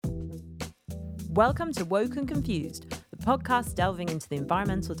Welcome to Woke and Confused, the podcast delving into the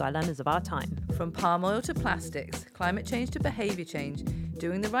environmental dilemmas of our time. From palm oil to plastics, climate change to behaviour change,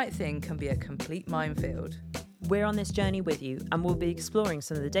 doing the right thing can be a complete minefield. We're on this journey with you, and we'll be exploring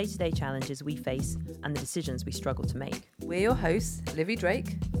some of the day-to-day challenges we face and the decisions we struggle to make. We're your hosts, Livy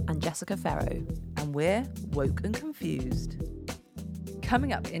Drake And Jessica Farrow. and we're Woke and Confused.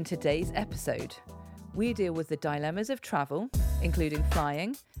 Coming up in today's episode, we deal with the dilemmas of travel, including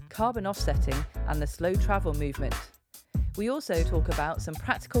flying, carbon offsetting, and the slow travel movement. We also talk about some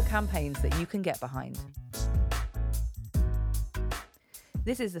practical campaigns that you can get behind.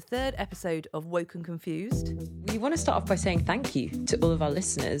 This is the third episode of Woke and Confused. We want to start off by saying thank you to all of our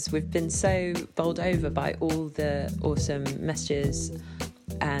listeners. We've been so bowled over by all the awesome messages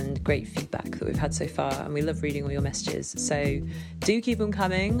and great feedback that we've had so far, and we love reading all your messages. So do keep them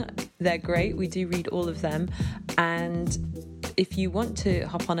coming. They're great. We do read all of them. And if you want to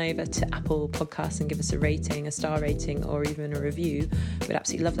hop on over to Apple Podcasts and give us a rating, a star rating, or even a review, we'd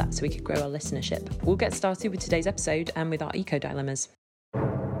absolutely love that so we could grow our listenership. We'll get started with today's episode and with our eco dilemmas.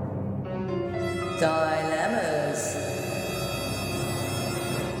 Dilemmas.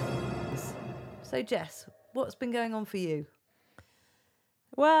 So Jess, what's been going on for you?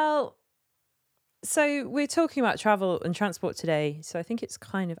 Well, so we're talking about travel and transport today, so I think it's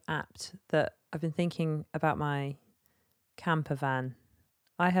kind of apt that I've been thinking about my camper van.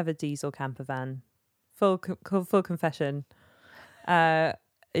 I have a diesel camper van. Full confession.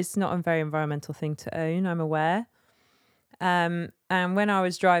 It's not a very environmental thing to own, I'm aware. And when I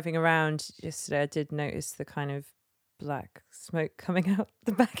was driving around yesterday, I did notice the kind of black smoke coming out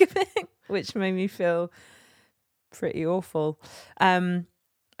the back of it, which made me feel pretty awful.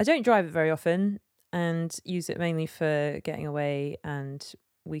 I don't drive it very often and use it mainly for getting away and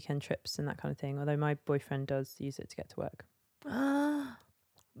weekend trips and that kind of thing, although my boyfriend does use it to get to work.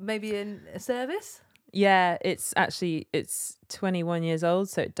 Maybe in a service? Yeah, it's 21 years old,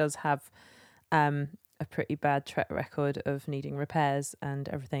 so it does have a pretty bad track record of needing repairs and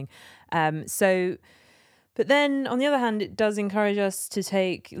everything. But then on the other hand, it does encourage us to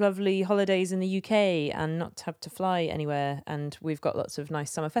take lovely holidays in the UK and not have to fly anywhere. And we've got lots of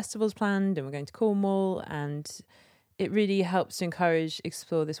nice summer festivals planned, and we're going to Cornwall, and it really helps to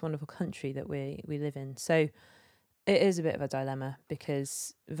explore this wonderful country that we live in. So it is a bit of a dilemma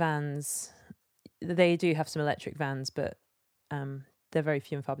because vans, they do have some electric vans, but they're very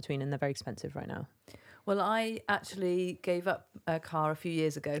few and far between, and they're very expensive right now. Well, I actually gave up a car a few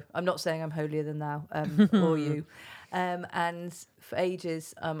years ago. I'm not saying I'm holier than thou or you. And for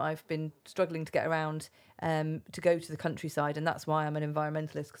ages, I've been struggling to get around to go to the countryside. And that's why I'm an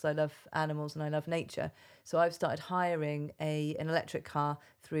environmentalist, because I love animals and I love nature. So I've started hiring an electric car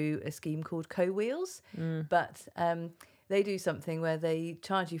through a scheme called Co-Wheels. But they do something where they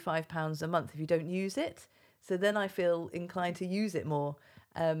charge you £5 a month if you don't use it. So then I feel inclined to use it more.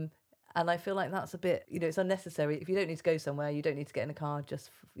 And I feel like that's a bit, it's unnecessary. If you don't need to go somewhere, you don't need to get in a car just,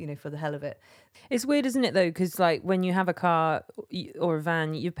 for the hell of it. It's weird, isn't it, though? Because, like, when you have a car or a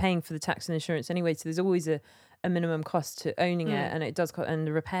van, you're paying for the tax and insurance anyway. So there's always a minimum cost to owning it. And it does cost, and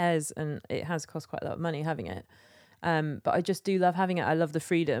the repairs, and it has cost quite a lot of money having it. But I just do love having it. I love the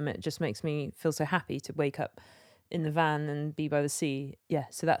freedom. It just makes me feel so happy to wake up in the van and be by the sea. Yeah,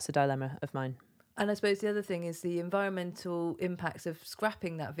 so that's a dilemma of mine. And I suppose the other thing is the environmental impacts of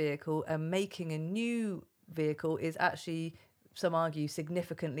scrapping that vehicle and making a new vehicle is actually, some argue,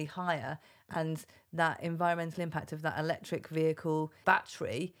 significantly higher. And that environmental impact of that electric vehicle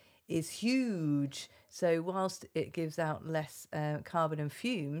battery is huge. So whilst it gives out less carbon and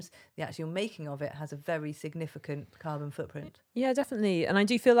fumes, the actual making of it has a very significant carbon footprint. Yeah, definitely. And I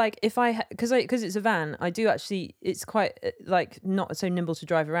do feel like if because it's a van, I do actually, it's quite not so nimble to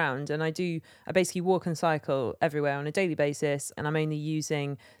drive around. And I basically walk and cycle everywhere on a daily basis. And I'm only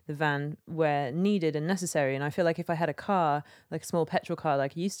using the van where needed and necessary. And I feel like if I had a car, like a small petrol car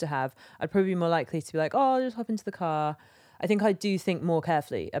like I used to have, I'd probably be more likely to be like, oh, I'll just hop into the car. I think I do think more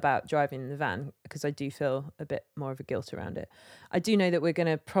carefully about driving the van because I do feel a bit more of a guilt around it. I do know that we're going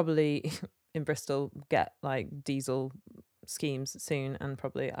to probably in Bristol get like diesel schemes soon, and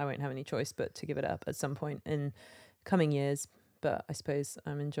probably I won't have any choice but to give it up at some point in coming years. But I suppose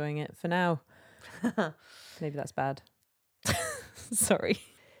I'm enjoying it for now. Maybe that's bad. Sorry.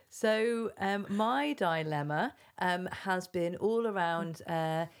 So my dilemma has been all around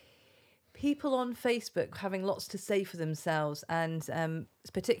people on Facebook having lots to say for themselves, and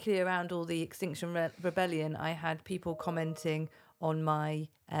particularly around all the Extinction Rebellion. I had people commenting on my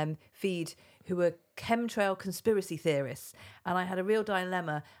feed who were chemtrail conspiracy theorists, and I had a real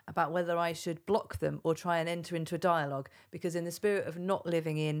dilemma about whether I should block them or try and enter into a dialogue, because in the spirit of not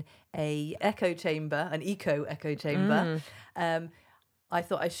living in an echo chamber, I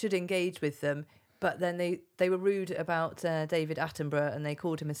thought I should engage with them. But then they were rude about David Attenborough, and they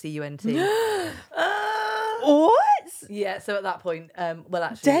called him a cunt. What? Yeah, so at that point, well,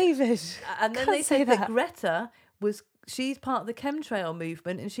 actually... David! And then they said that Greta she's part of the chemtrail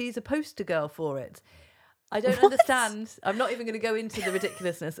movement, and she's a poster girl for it. I don't understand. I'm not even going to go into the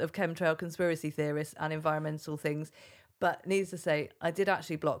ridiculousness of chemtrail conspiracy theorists and environmental things. But needless to say, I did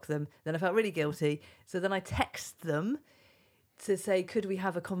actually block them. Then I felt really guilty. So then I text them to say, could we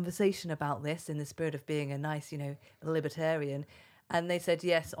have a conversation about this in the spirit of being a nice, libertarian? And they said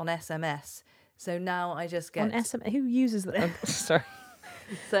yes on SMS. So now I just get... On SMS? Who uses that? Oh, sorry.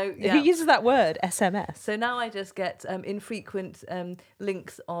 So yeah. Who uses that word, SMS? So now I just get infrequent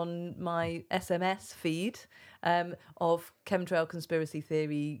links on my SMS feed of chemtrail conspiracy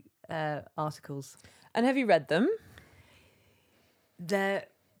theory articles. And have you read them?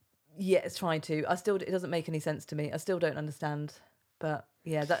 It's trying to. It doesn't make any sense to me. I still don't understand. But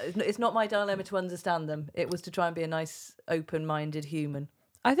yeah, it's not my dilemma to understand them. It was to try and be a nice, open-minded human.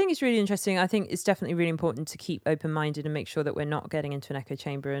 I think it's really interesting. I think it's definitely really important to keep open-minded and make sure that we're not getting into an echo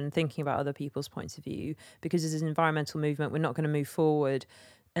chamber and thinking about other people's points of view, because as an environmental movement, we're not going to move forward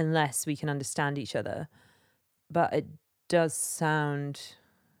unless we can understand each other. But it does sound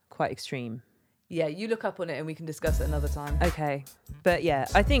quite extreme. Yeah, you look up on it and we can discuss it another time. Okay. But yeah,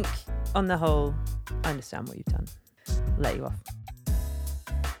 I think on the whole, I understand what you've done. I'll let you off.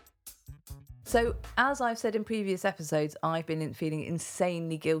 So, as I've said in previous episodes, I've been feeling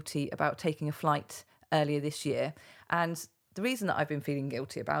insanely guilty about taking a flight earlier this year. And the reason that I've been feeling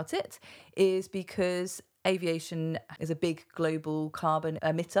guilty about it is because aviation is a big global carbon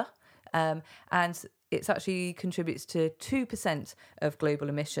emitter. And it actually contributes to 2% of global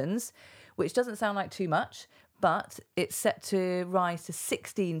emissions, which doesn't sound like too much, but it's set to rise to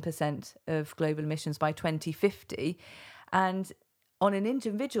 16% of global emissions by 2050. And on an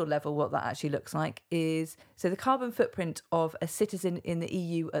individual level, what that actually looks like is, so the carbon footprint of a citizen in the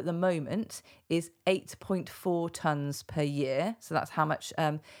EU at the moment is 8.4 tonnes per year. So that's how much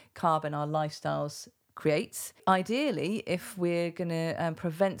carbon our lifestyles creates. Ideally, if we're going to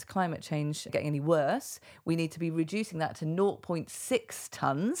prevent climate change getting any worse, we need to be reducing that to 0.6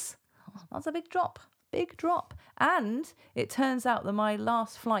 tonnes. That's a big drop. Big drop. And it turns out that my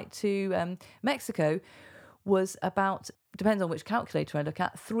last flight to Mexico was about, depends on which calculator I look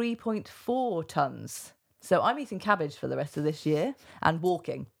at, 3.4 tonnes. So I'm eating cabbage for the rest of this year and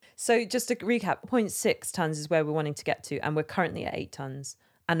walking. So just to recap, 0.6 tonnes is where we're wanting to get to, and we're currently at 8 tonnes.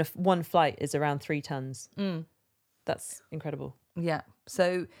 And one flight is around 3 tonnes. That's incredible. Yeah.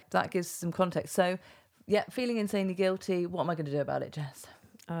 So that gives some context. So, yeah, feeling insanely guilty. What am I going to do about it, Jess?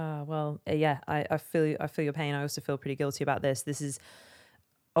 I feel your pain. I also feel pretty guilty about this. This is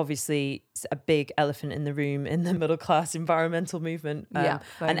obviously a big elephant in the room in the middle class environmental movement. And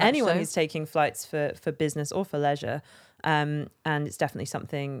anyone who's taking flights for business or for leisure. And it's definitely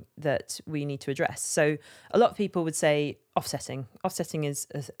something that we need to address. So a lot of people would say offsetting. Offsetting is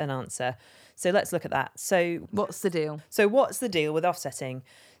an answer. So let's look at that. So what's the deal? So what's the deal with offsetting?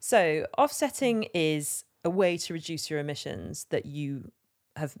 So offsetting is a way to reduce your emissions that you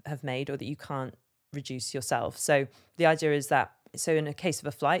have made or that you can't reduce yourself. So the idea is that, so in a case of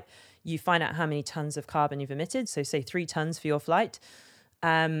a flight, you find out how many tons of carbon you've emitted. So say 3 tons for your flight.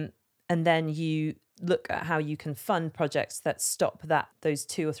 And then you look at how you can fund projects that stop those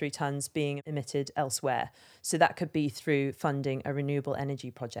 2 or 3 tons being emitted elsewhere. So that could be through funding a renewable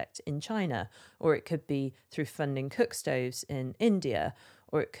energy project in China, or it could be through funding cook stoves in India,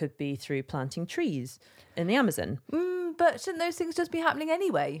 or it could be through planting trees in the Amazon. But shouldn't those things just be happening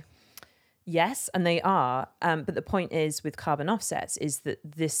anyway? Yes, and they are. But the point is with carbon offsets is that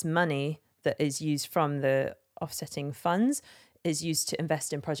this money that is used from the offsetting funds is used to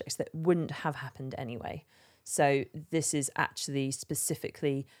invest in projects that wouldn't have happened anyway. So this is actually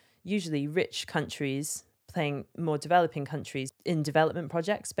specifically usually rich countries playing more developing countries in development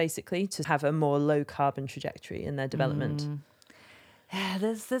projects, basically, to have a more low carbon trajectory in their development. Yeah,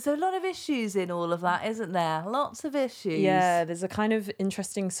 there's a lot of issues in all of that, isn't there? Lots of issues. Yeah, there's a kind of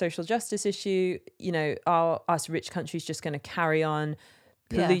interesting social justice issue. You know, are us rich countries just going to carry on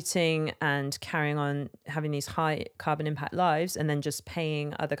polluting and carrying on having these high carbon impact lives and then just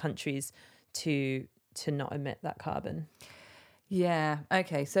paying other countries to not emit that carbon? Yeah.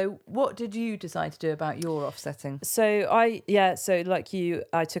 Okay. So what did you decide to do about your offsetting? So like you,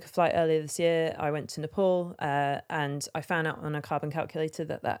 I took a flight earlier this year. I went to Nepal, and I found out on a carbon calculator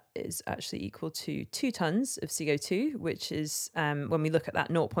that is actually equal to 2 tons of CO2, which is, when we look at that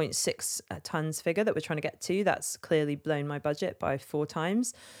zero point 0.6 tons figure that we're trying to get to, that's clearly blown my budget by 4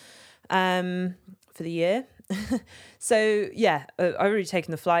 times for the year. So yeah, I've already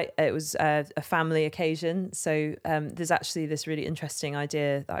taken the flight. It was a family occasion. So there's actually this really interesting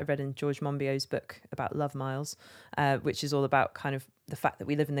idea that I read in George Monbiot's book about Love Miles, which is all about kind of the fact that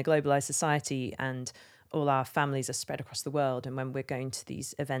we live in a globalized society and all our families are spread across the world. And when we're going to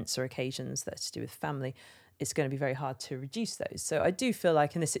these events or occasions that are to do with family, it's going to be very hard to reduce those. So I do feel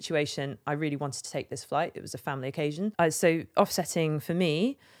like in this situation, I really wanted to take this flight. It was a family occasion. So offsetting for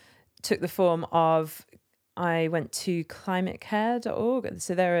me took the form of, I went to climatecare.org.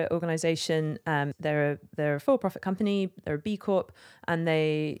 So they're an organisation. They're a for-profit company. They're a B Corp, and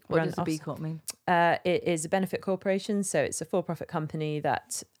they What does a B Corp mean? It is a benefit corporation. So it's a for-profit company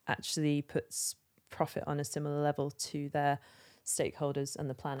that actually puts profit on a similar level to their stakeholders and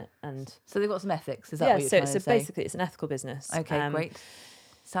the planet. And so they've got some ethics. Is that what you're trying to say? Basically it's an ethical business. Okay, great.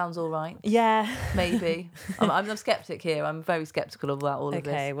 Sounds all right. Yeah. Maybe. I'm a skeptic here. I'm very skeptical about all of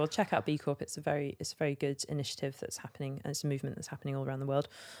this. Okay, well, check out B Corp. It's a very good initiative that's happening, and it's a movement that's happening all around the world.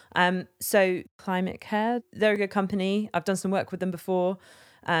 So Climate Care, they're a good company. I've done some work with them before,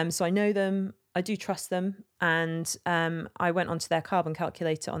 so I know them. I do trust them, and I went onto their carbon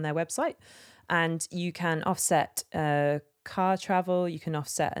calculator on their website, and you can offset car travel, you can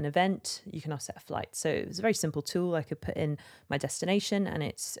offset an event, you can offset a flight. So it was a very simple tool. I could put in my destination and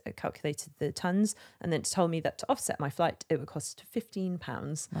it's calculated the tons, and then it told me that to offset my flight it would cost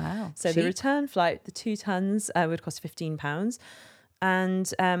 £15. Wow. So cheap. the return flight, the 2 tons, would cost £15.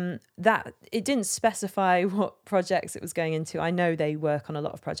 And that it didn't specify what projects it was going into. I know they work on a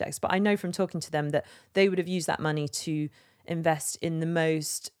lot of projects, but I know from talking to them that they would have used that money to invest in the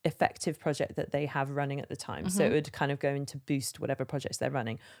most effective project that they have running at the time. So it would kind of go in to boost whatever projects they're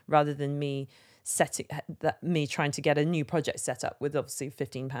running, rather than me trying to get a new project set up with obviously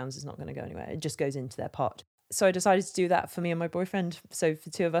 £15 is not going to go anywhere. It just goes into their pot. So I decided to do that for me and my boyfriend. So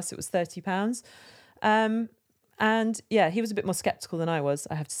for 2 of us, it was £30. And yeah, he was a bit more skeptical than I was,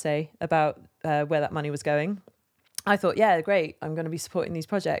 I have to say, about where that money was going. I thought, yeah, great, I'm going to be supporting these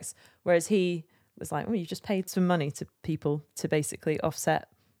projects. Whereas he was like, well, you just paid some money to people to basically offset,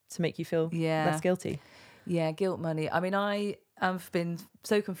 to make you feel less guilty. Yeah, guilt money. I mean, I have been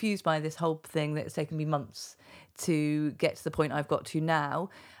so confused by this whole thing that it's taken me months to get to the point I've got to now.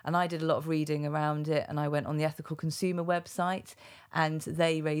 And I did a lot of reading around it, and I went on the Ethical Consumer website, and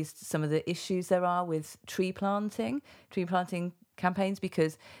they raised some of the issues there are with tree planting campaigns,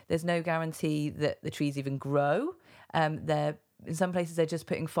 because there's no guarantee that the trees even grow. In some places they're just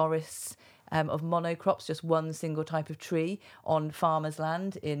putting forests of monocrops, just one single type of tree on farmers'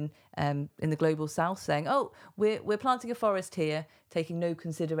 land in the global south, saying, oh, we're planting a forest here, taking no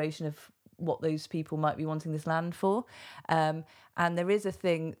consideration of what those people might be wanting this land for. And there is a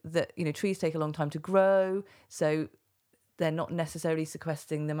thing that, trees take a long time to grow, so they're not necessarily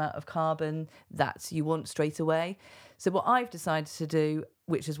sequestering the amount of carbon that you want straight away. So what I've decided to do,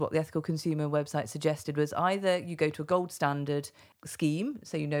 which is what the Ethical Consumer website suggested, was either you go to a gold standard scheme,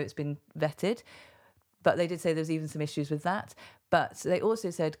 so it's been vetted, but they did say there's even some issues with that. But they also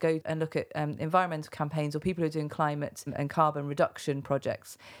said go and look at environmental campaigns or people who are doing climate and carbon reduction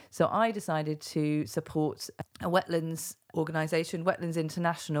projects. So I decided to support a wetlands organisation, Wetlands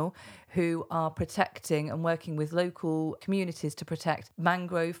International, who are protecting and working with local communities to protect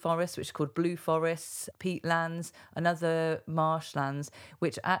mangrove forests, which are called blue forests, peatlands, and other marshlands,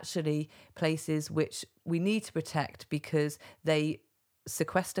 which are actually places which we need to protect because they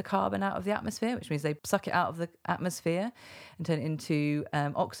sequester carbon out of the atmosphere, which means they suck it out of the atmosphere and turn it into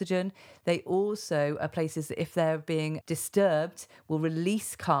oxygen. They also are places that, if they're being disturbed, will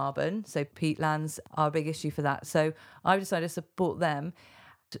release carbon. So peatlands are a big issue for that. So I've decided to support them.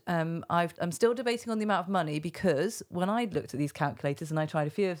 I'm still debating on the amount of money, because when I looked at these calculators and I tried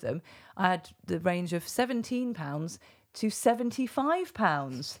a few of them, I had the range of £17 to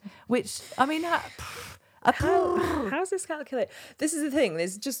 £75, which, I mean, How's this calculated? This is the thing.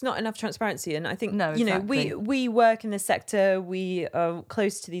 There's just not enough transparency, and I think exactly. we work in this sector. We are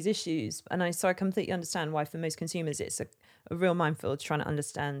close to these issues, and so I completely understand why for most consumers it's a real minefield trying to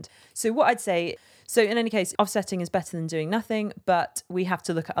understand. So what I'd say, so in any case, offsetting is better than doing nothing, but we have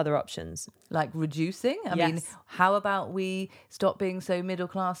to look at other options. Like reducing? I mean, how about we stop being so middle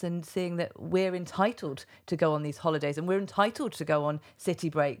class and seeing that we're entitled to go on these holidays and we're entitled to go on city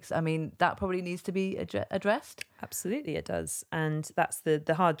breaks? I mean, that probably needs to be addressed. Absolutely, it does. And that's the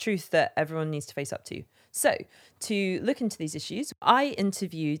hard truth that everyone needs to face up to. So, to look into these issues, I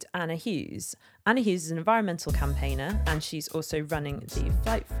interviewed Anna Hughes. Anna Hughes is an environmental campaigner, and she's also running the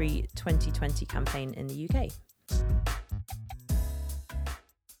Flight Free 2020 campaign in the UK.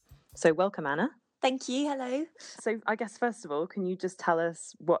 So, welcome, Anna. Thank you. Hello. So, I guess, first of all, can you just tell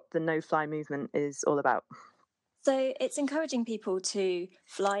us what the no-fly movement is all about? So, it's encouraging people to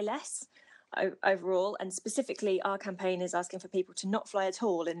fly less overall, and specifically our campaign is asking for people to not fly at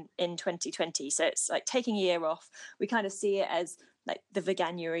all in 2020. So it's like taking a year off. We kind of see it as like the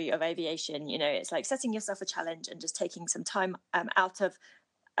veganuary of aviation. You know, it's like setting yourself a challenge and just taking some time out of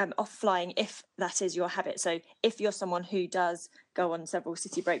off flying, if that is your habit. So if you're someone who does go on several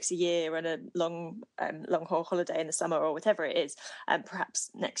city breaks a year and a long haul holiday in the summer or whatever it is, perhaps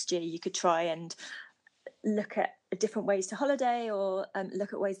next year you could try and look at different ways to holiday, or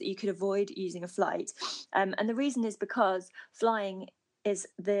look at ways that you could avoid using a flight. And the reason is because flying is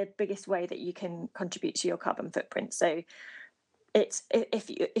the biggest way that you can contribute to your carbon footprint. So it's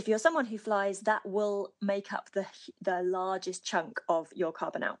if you're someone who flies, that will make up the largest chunk of your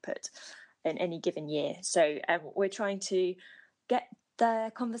carbon output in any given year. So we're trying to get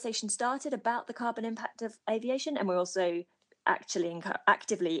the conversation started about the carbon impact of aviation, and we're also actually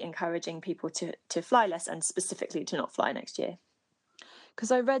actively encouraging people to fly less, and specifically to not fly next year.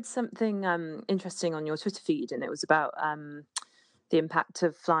 Because I read something interesting on your Twitter feed, and it was about the impact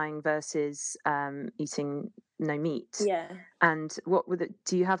of flying versus eating no meat. Yeah. And what with it?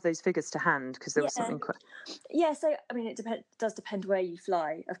 Do you have those figures to hand? Because there was something. Yeah. So I mean, it does depend where you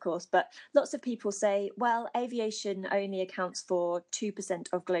fly, of course. But lots of people say, well, aviation only accounts for 2%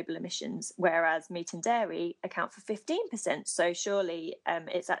 of global emissions, whereas meat and dairy account for 15%. So surely,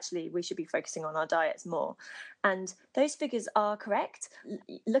 it's actually we should be focusing on our diets more. And those figures are correct.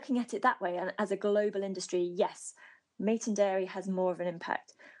 Looking at it that way, and as a global industry, yes, meat and dairy has more of an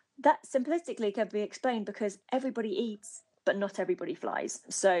impact. That simplistically can be explained because everybody eats, but not everybody flies.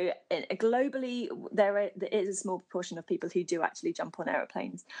 So globally, there is a small proportion of people who do actually jump on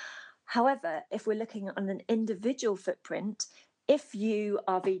aeroplanes. However, if we're looking on an individual footprint, if you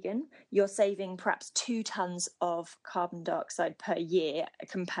are vegan, you're saving perhaps 2 tons of carbon dioxide per year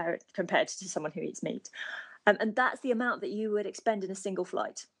compared to someone who eats meat. And that's the amount that you would expend in a single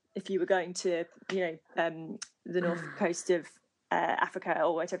flight if you were going to, the north coast of Africa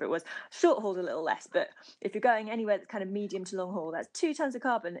or whatever it was. Short haul's a little less, but if you're going anywhere that's kind of medium to long haul, that's 2 tons of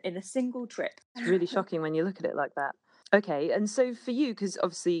carbon in a single trip. It's really shocking when you look at it like that. Okay, and so for you, because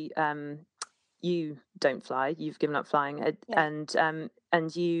obviously you don't fly, you've given up flying,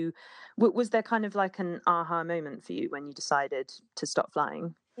 and you was there kind of like an aha moment for you when you decided to stop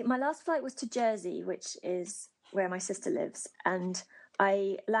flying? My last flight was to Jersey, which is where my sister lives, and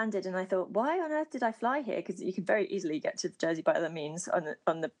I landed and I thought, why on earth did I fly here? Because you can very easily get to Jersey by other means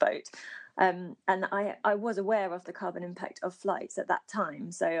on the boat. And I was aware of the carbon impact of flights at that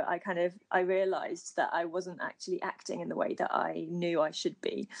time. So I realised that I wasn't actually acting in the way that I knew I should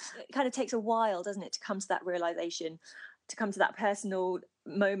be. It kind of takes a while, doesn't it, to come to that realisation, to come to that personal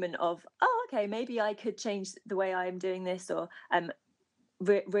moment of, oh, okay, maybe I could change the way I'm doing this, or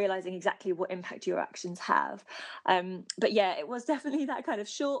realizing exactly what impact your actions have. But yeah, it was definitely that kind of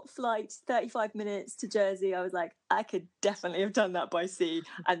short flight, 35 minutes to Jersey. I was like, I could definitely have done that by sea,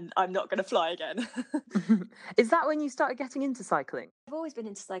 and I'm not going to fly again. Is that when you started getting into cycling? I've always been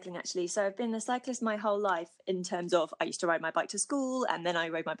into cycling, actually. So I've been a cyclist my whole life, in terms of I used to ride my bike to school, and then I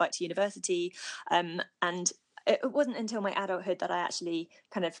rode my bike to university. And it wasn't until my adulthood that I actually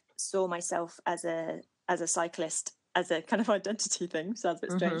kind of saw myself as a cyclist, as a kind of identity thing. Sounds a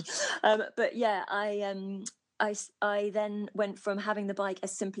bit strange. But yeah, I then went from having the bike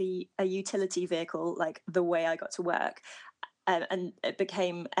as simply a utility vehicle, like the way I got to work, and it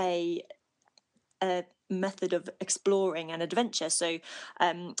became a method of exploring and adventure. So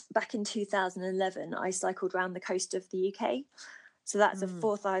back in 2011, I cycled around the coast of the UK. So that's a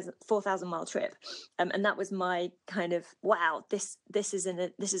 4,000 mile trip, and that was my kind of wow. This is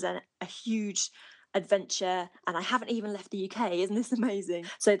a huge adventure, and I haven't even left the UK. Isn't this amazing?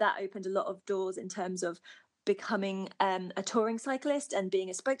 So that opened a lot of doors in terms of becoming a touring cyclist and being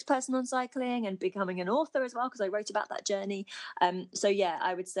a spokesperson on cycling, and becoming an author as well, because I wrote about that journey. So yeah,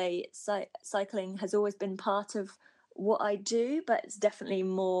 I would say cycling has always been part of what I do, but it's definitely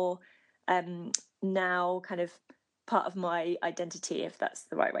more now kind of part of my identity, if that's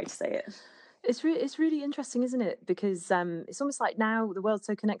the right way to say it. It's really interesting, isn't it? Because it's almost like now the world's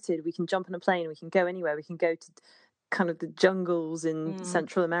so connected. We can jump on a plane, we can go anywhere. We can go to kind of the jungles in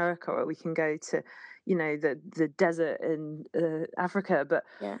Central America, or we can go to, the desert in Africa. But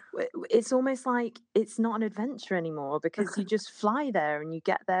it's almost like it's not an adventure anymore, because you just fly there and you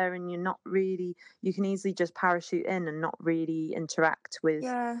get there and you can easily just parachute in and not really interact with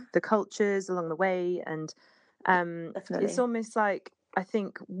the cultures along the way. And it's almost like, I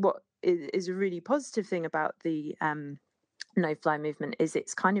think what is a really positive thing about the no fly movement is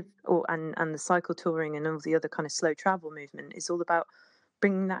it's kind of, and the cycle touring and all the other kind of slow travel movement is all about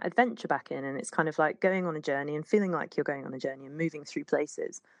bringing that adventure back in. And it's kind of like going on a journey and feeling like you're going on a journey and moving through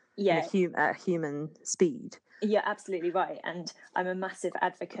places at a human speed. Yeah, absolutely right. And I'm a massive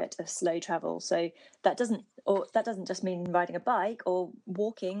advocate of slow travel. So that doesn't just mean riding a bike or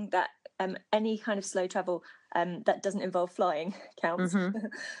walking. That any kind of slow travel that doesn't involve flying counts.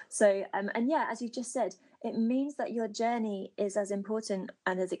 So and yeah, as you just said, it means that your journey is as important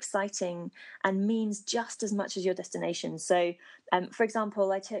and as exciting and means just as much as your destination. So for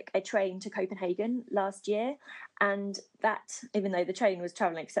example, I took a train to Copenhagen last year, and that, even though the train was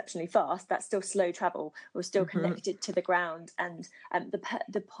traveling exceptionally fast, that's still slow travel. We're still connected to the ground, and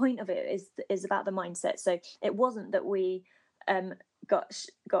the point of it is about the mindset. So it wasn't that we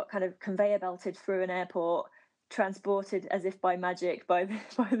got kind of conveyor belted through an airport, transported as if by magic by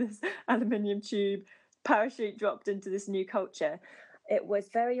this aluminium tube, parachute dropped into this new culture. It was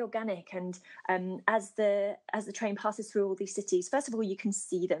very organic, and as the train passes through all these cities, first of all, you can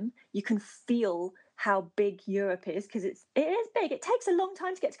see them, you can feel how big Europe is, because it is big. It takes a long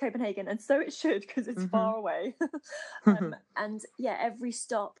time to get to Copenhagen, and so it should, because it's far away. And yeah, every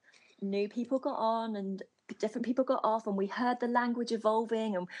stop, new people got on and different people got off, and we heard the language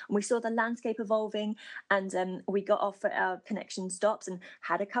evolving, and we saw the landscape evolving. And we got off at our connection stops and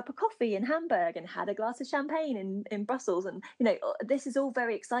had a cup of coffee in Hamburg and had a glass of champagne in Brussels. And this is all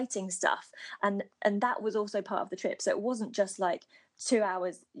very exciting stuff, and that was also part of the trip. So it wasn't just like 2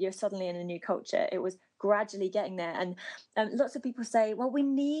 hours you're suddenly in a new culture. It was gradually getting there. And lots of people say, well, we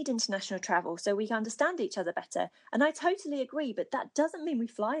need international travel so we can understand each other better, and I totally agree, but that doesn't mean we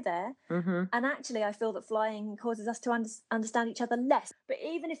fly there. And actually, I feel that flying causes us to understand each other less. But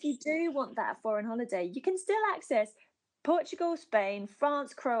even if you do want that foreign holiday, you can still access Portugal, Spain,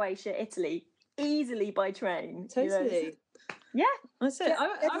 France, Croatia, Italy easily by train. Totally. Yeah, that's it. I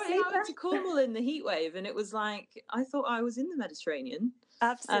went to Cornwall in the heat wave, and it was like I thought I was in the Mediterranean.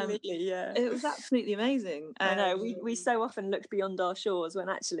 Absolutely, yeah. It was absolutely amazing. I know, we so often look beyond our shores when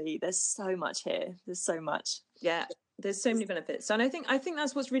actually there's so much here. There's so much. Yeah, there's so many benefits. And I think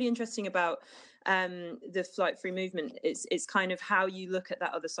that's what's really interesting about the flight-free movement. It's kind of how you look at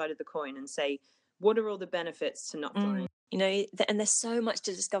that other side of the coin and say, what are all the benefits to not flying? And there's so much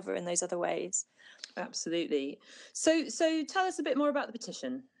to discover in those other ways. Absolutely. So tell us a bit more about the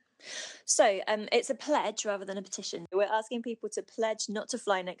petition. So it's a pledge rather than a petition. We're asking people to pledge not to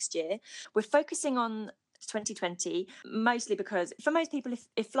fly next year. We're focusing on 2020, mostly because for most people,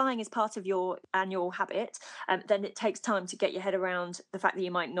 if flying is part of your annual habit, then it takes time to get your head around the fact that you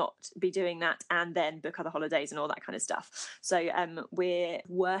might not be doing that and then book other holidays and all that kind of stuff. So we're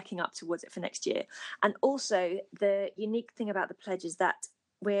working up towards it for next year. And also the unique thing about the pledge is that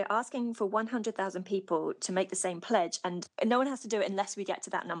we're asking for 100,000 people to make the same pledge, and no one has to do it unless we get to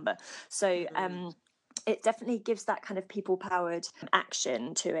that number. So it definitely gives that kind of people-powered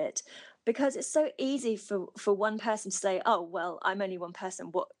action to it, because it's so easy for one person to say, oh, well, I'm only one person,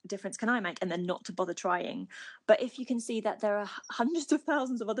 what difference can I make? And then not to bother trying. But if you can see that there are hundreds of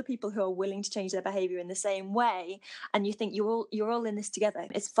thousands of other people who are willing to change their behaviour in the same way, and you think you're all in this together,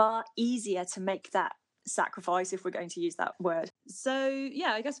 it's far easier to make that sacrifice, if we're going to use that word. So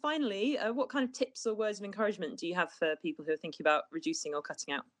yeah, I guess finally, what kind of tips or words of encouragement do you have for people who are thinking about reducing or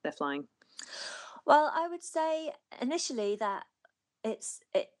cutting out their flying? Well, I would say initially that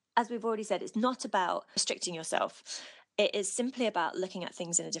as we've already said, it's not about restricting yourself. It is simply about looking at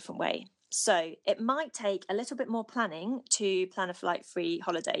things in a different way. So it might take a little bit more planning to plan a flight-free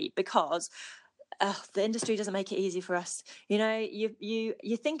holiday, because the industry doesn't make it easy for us.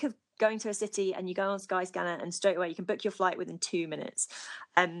 You think of going to a city and you go on Skyscanner and straight away you can book your flight within 2 minutes.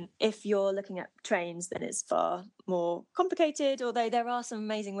 If you're looking at trains, then it's far more complicated, although there are some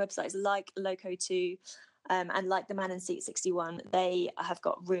amazing websites like Loco2 and like the Man in Seat 61. They have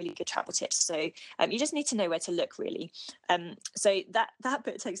got really good travel tips. So you just need to know where to look, really. So that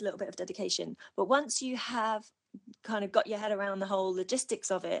bit takes a little bit of dedication. But once you have kind of got your head around the whole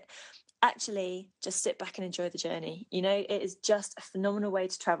logistics of it, actually just sit back and enjoy the journey. You know, it is just a phenomenal way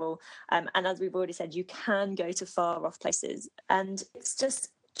to travel. And as we've already said, you can go to far off places. And it's just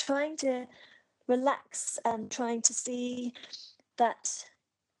trying to relax and trying to see that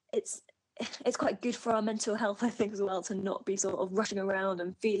it's quite good for our mental health, I think, as well, to not be sort of rushing around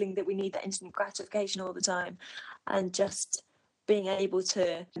and feeling that we need that instant gratification all the time, and just being able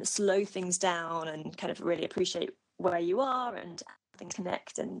to slow things down and kind of really appreciate where you are and how things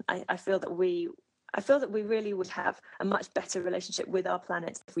connect. And I feel that we really would have a much better relationship with our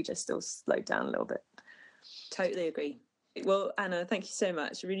planet if we just still slowed down a little bit. Totally agree. Well, Anna, thank you so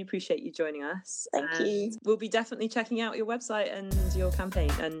much. I really appreciate you joining us. Thank you. We'll be definitely checking out your website and your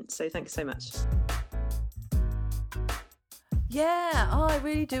campaign. And so thanks so much. Yeah, I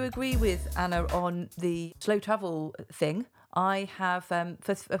really do agree with Anna on the slow travel thing. I have,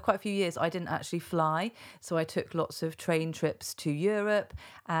 for quite a few years, I didn't actually fly. So I took lots of train trips to Europe,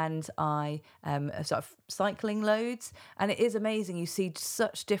 and I started cycling loads. And it is amazing. You see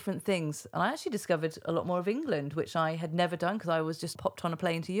such different things. And I actually discovered a lot more of England, which I had never done because I was just popped on a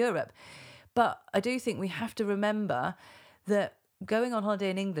plane to Europe. But I do think we have to remember that going on holiday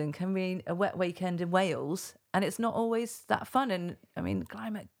in England can mean a wet weekend in Wales. And it's not always that fun. And I mean,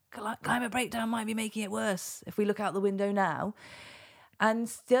 climate breakdown might be making it worse if we look out the window now. And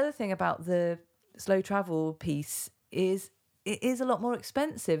the other thing about the slow travel piece is it is a lot more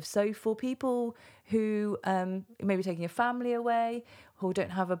expensive. So for people who may be taking a family away, who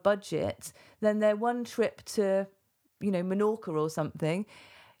don't have a budget, then their one trip to, Menorca or something,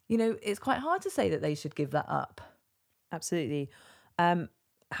 it's quite hard to say that they should give that up. Absolutely.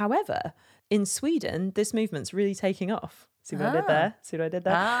 However, in Sweden, this movement's really taking off. See what I did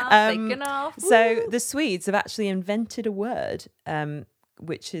there? Taken off. So the Swedes have actually invented a word,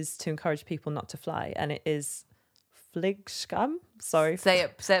 which is to encourage people not to fly, and it is flygskam. Sorry. Say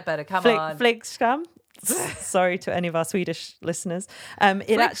it better. Come on. Flygskam. Sorry to any of our Swedish listeners.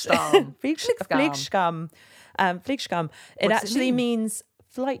 Flygskam. It actually means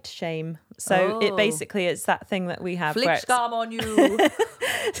flight shame. So it's that thing that we have. Flygskam on you.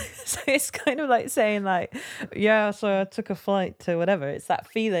 So it's kind of like saying like, yeah, so I took a flight to whatever. It's that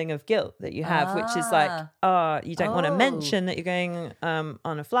feeling of guilt that you have, which is like, you don't want to mention that you're going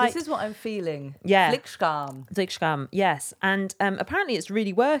on a flight. This is what I'm feeling. Yeah. Flygskam, yes. And apparently it's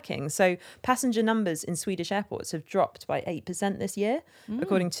really working. So passenger numbers in Swedish airports have dropped by 8% this year,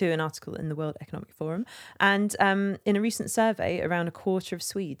 according to an article in the World Economic Forum. And in a recent survey, around a quarter of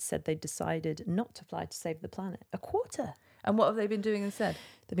Swedes said they decided not to fly to save the planet. A quarter. And what have they been doing instead?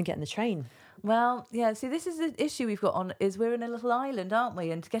 They've been getting the train. Well, yeah, see, this is the issue we've got on, is we're in a little island, aren't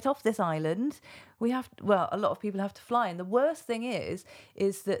we? And to get off this island, a lot of people have to fly. And the worst thing is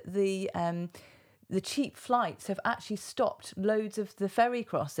that the cheap flights have actually stopped loads of the ferry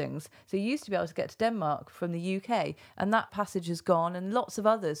crossings. So you used to be able to get to Denmark from the UK, and that passage has gone, and lots of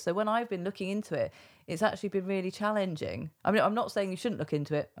others. So when I've been looking into it, it's actually been really challenging. I mean, I'm not saying you shouldn't look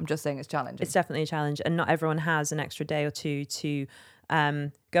into it. I'm just saying it's challenging. It's definitely a challenge, and not everyone has an extra day or two to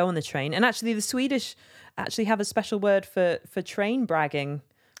go on the train. And actually, the Swedish actually have a special word for train bragging,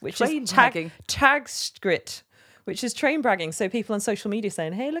 which is tagskritt, which is train bragging. So people on social media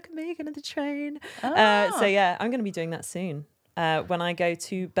saying, hey, look at me, getting the train. So yeah, I'm going to be doing that soon when I go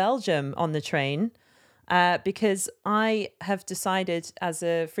to Belgium on the train. Because I have decided as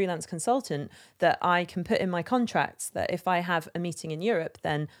a freelance consultant that I can put in my contracts that if I have a meeting in Europe,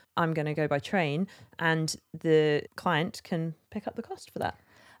 then I'm going to go by train, and the client can pick up the cost for that.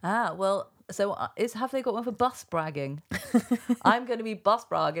 Well, so have they got one for bus bragging? I'm going to be bus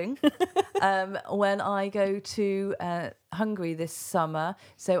bragging when I go to Hungary this summer.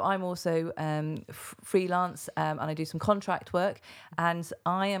 So I'm also freelance and I do some contract work, and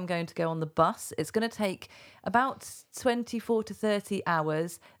I am going to go on the bus. It's going to take about 24 to 30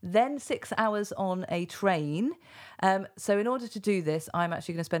 hours, then 6 hours on a train. So in order to do this, I'm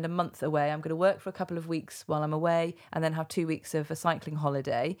actually going to spend a month away. I'm going to work for a couple of weeks while I'm away, and then have 2 weeks of a cycling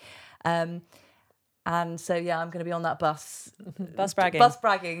holiday. And so, yeah, I'm going to be on that bus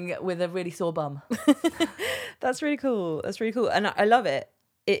bragging with a really sore bum. That's really cool. And I love it.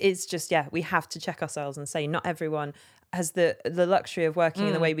 It is just, we have to check ourselves and say not everyone has the luxury of working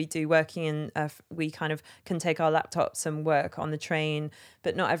in the way we do, working in, we kind of can take our laptops and work on the train,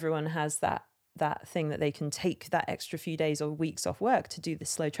 but not everyone has that thing that they can take that extra few days or weeks off work to do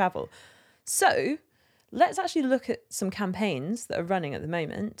this slow travel. So let's actually look at some campaigns that are running at the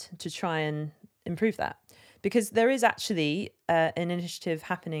moment to try and improve that, because there is actually an initiative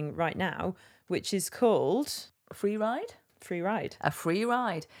happening right now which is called Free Ride. free ride. A free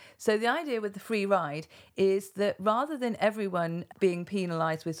ride. So the idea with the free ride is that rather than everyone being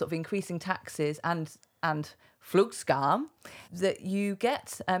penalised with sort of increasing taxes and Flugskam, that you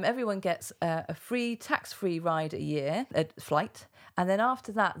get, everyone gets a free tax-free ride a year, a flight. And then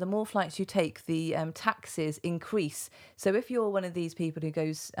after that, the more flights you take, the taxes increase. So if you're one of these people who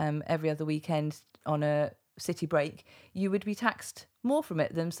goes every other weekend on a city break, you would be taxed more from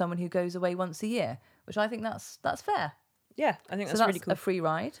it than someone who goes away once a year, which I think that's fair. Yeah, I think that's So really cool. A free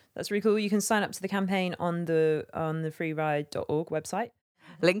ride. That's really cool. You can sign up to the campaign on the freeride.org website.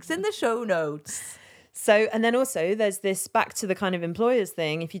 Links in the show notes. So, and then also there's this back to the kind of employers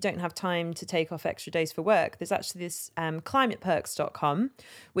thing. If you don't have time to take off extra days for work, there's actually this climateperks.com,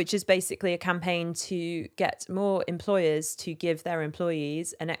 which is basically a campaign to get more employers to give their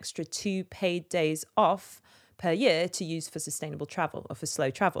employees an extra 2 paid days off per year to use for sustainable travel or for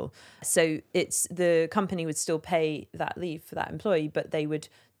slow travel. So it's the company would still pay that leave for that employee, but they would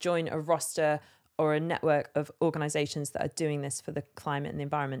join a roster or a network of organizations that are doing this for the climate and the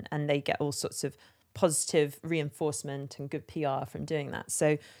environment, and they get all sorts of positive reinforcement and good PR from doing that.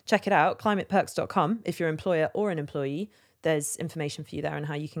 So check it out, climateperks.com. If you're an employer or an employee, there's information for you there on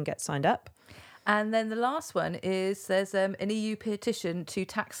how you can get signed up. And then the last one is there's an EU petition to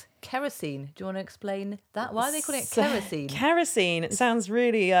tax kerosene. Do you want to explain that? Why are they calling it kerosene? Kerosene. It sounds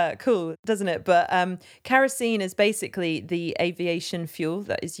really cool, doesn't it? But kerosene is basically the aviation fuel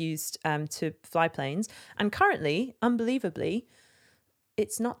that is used to fly planes. And currently, unbelievably,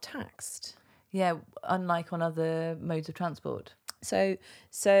 it's not taxed. Yeah, unlike on other modes of transport. So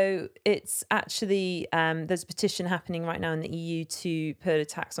it's actually there's a petition happening right now in the EU to put a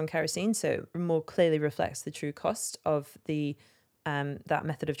tax on kerosene, so it more clearly reflects the true cost of the that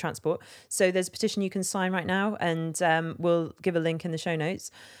method of transport. So there's a petition you can sign right now, and we'll give a link in the show notes.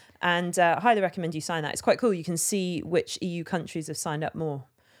 And highly recommend you sign that. It's quite cool. You can see which EU countries have signed up more.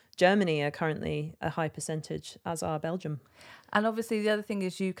 Germany are currently a high percentage, as are Belgium. And obviously the other thing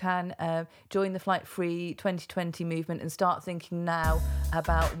is you can join the Flight Free 2020 movement and start thinking now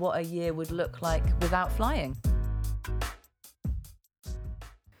about what a year would look like without flying.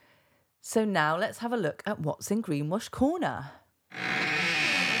 So now let's have a look at what's in Greenwash Corner.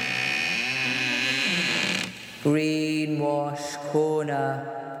 Greenwash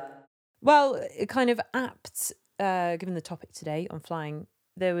Corner. Well, kind of apt, given the topic today on flying,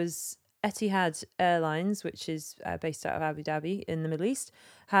 there was Etihad Airlines, which is based out of Abu Dhabi in the Middle East,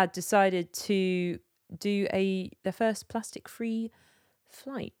 had decided to do their first plastic-free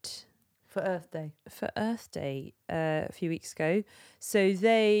flight For Earth Day. A few weeks ago. So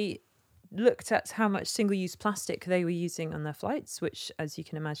they looked at how much single-use plastic they were using on their flights, which, as you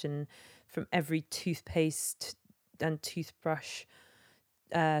can imagine, from every toothpaste and toothbrush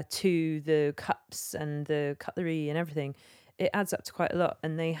to the cups and the cutlery and everything, it adds up to quite a lot.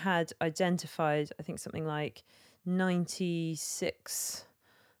 And they had identified, I think, something like 96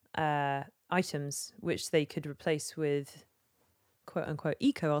 items which they could replace with quote unquote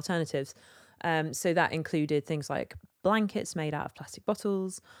eco alternatives. So that included things like blankets made out of plastic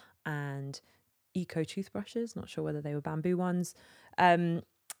bottles and eco toothbrushes. Not sure whether they were bamboo ones. So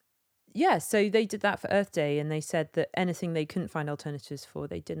they did that for Earth Day, and they said that anything they couldn't find alternatives for,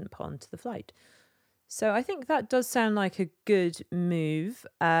 they didn't put onto the flight. So I think that does sound like a good move.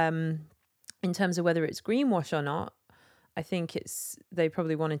 In terms of whether it's greenwash or not, I think they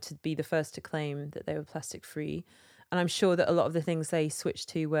probably wanted to be the first to claim that they were plastic free. And I'm sure that a lot of the things they switched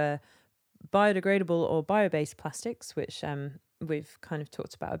to were biodegradable or bio-based plastics, which we've kind of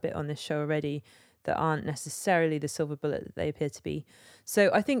talked about a bit on this show already, that aren't necessarily the silver bullet that they appear to be.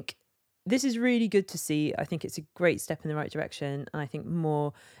 So I think this is really good to see. I think it's a great step in the right direction. And I think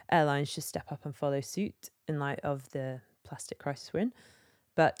more airlines should step up and follow suit in light of the plastic crisis we're in.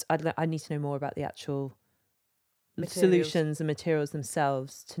 But I need to know more about the actual solutions and materials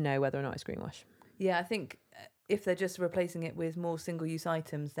themselves to know whether or not it's greenwash. Yeah, I think if they're just replacing it with more single-use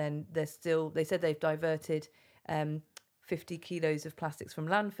items, then they said they've diverted 50 kilos of plastics from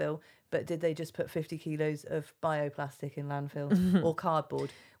landfill, but did they just put 50 kilos of bioplastic in landfill or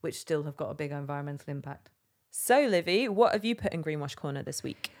cardboard, which still have got a big environmental impact? So, Livy, what have you put in Greenwash Corner this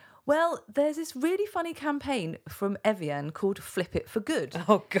week? Well, there's this really funny campaign from Evian called Flip It for Good.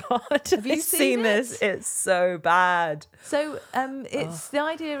 Oh, God. Have you seen this? It's so bad. So it's the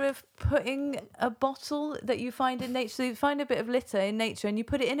idea of putting a bottle that you find in nature. So you find a bit of litter in nature and you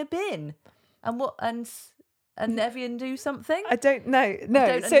put it in a bin. And Evian do something? I don't know.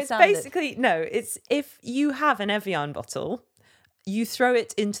 No. So it's basically, it's if you have an Evian bottle you throw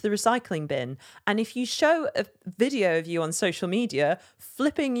it into the recycling bin. And if you show a video of you on social media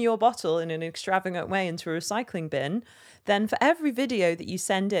flipping your bottle in an extravagant way into a recycling bin, then for every video that you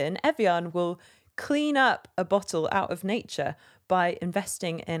send in, Evian will clean up a bottle out of nature by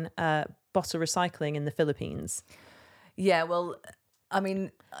investing in bottle recycling in the Philippines. Yeah, well, I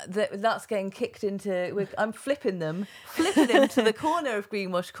mean, that's getting kicked into... I'm flipping them to the corner of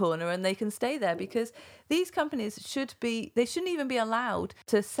Greenwash Corner, and they can stay there, because these companies they shouldn't even be allowed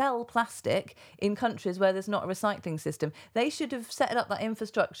to sell plastic in countries where there's not a recycling system. They should have set up that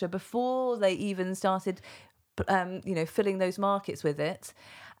infrastructure before they even started, filling those markets with it.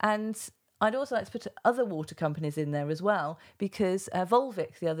 And I'd also like to put other water companies in there as well, because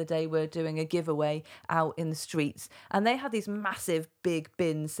Volvic the other day were doing a giveaway out in the streets, and they had these massive big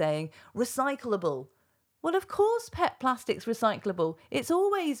bins saying recyclable. Well, of course PET plastic's recyclable. It's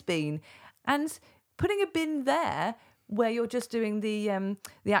always been. And putting a bin there where you're just doing the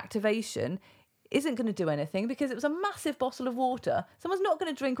activation isn't going to do anything, because it was a massive bottle of water. Someone's not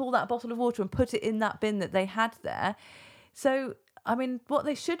going to drink all that bottle of water and put it in that bin that they had there. So, I mean, what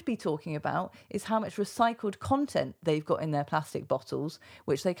they should be talking about is how much recycled content they've got in their plastic bottles,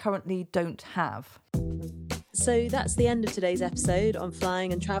 which they currently don't have. So that's the end of today's episode on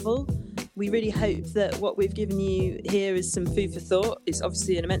flying and travel. We really hope that what we've given you here is some food for thought. It's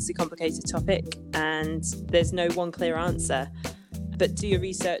obviously an immensely complicated topic, and there's no one clear answer. But do your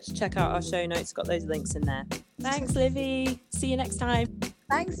research, check out our show notes, got those links in there. Thanks, Livy. See you next time.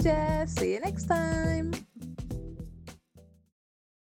 Thanks, Jess. See you next time.